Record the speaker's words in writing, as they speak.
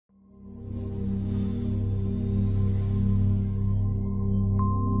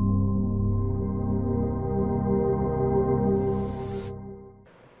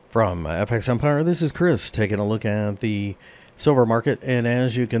From FXEmpire, this is Chris taking a look at the silver market, and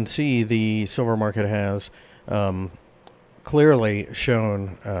as you can see, the silver market has clearly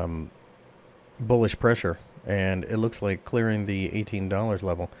shown bullish pressure, and it looks like clearing the $18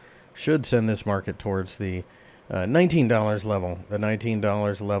 level should send this market towards the $19 level. The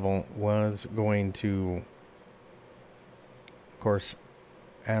 $19 level was going to, of course,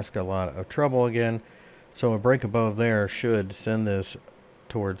 ask a lot of trouble again, so a break above there should send this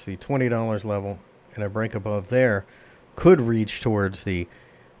towards the $20 level, and a break above there could reach towards the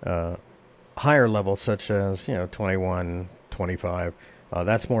higher levels, such as 21, 25.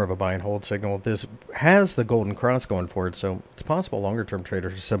 That's more of a buy and hold signal. This has the golden cross going for it, so it's possible longer term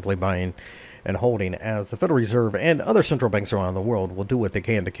traders are simply buying and holding, as the Federal Reserve and other central banks around the world will do what they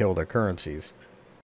can to kill their currencies.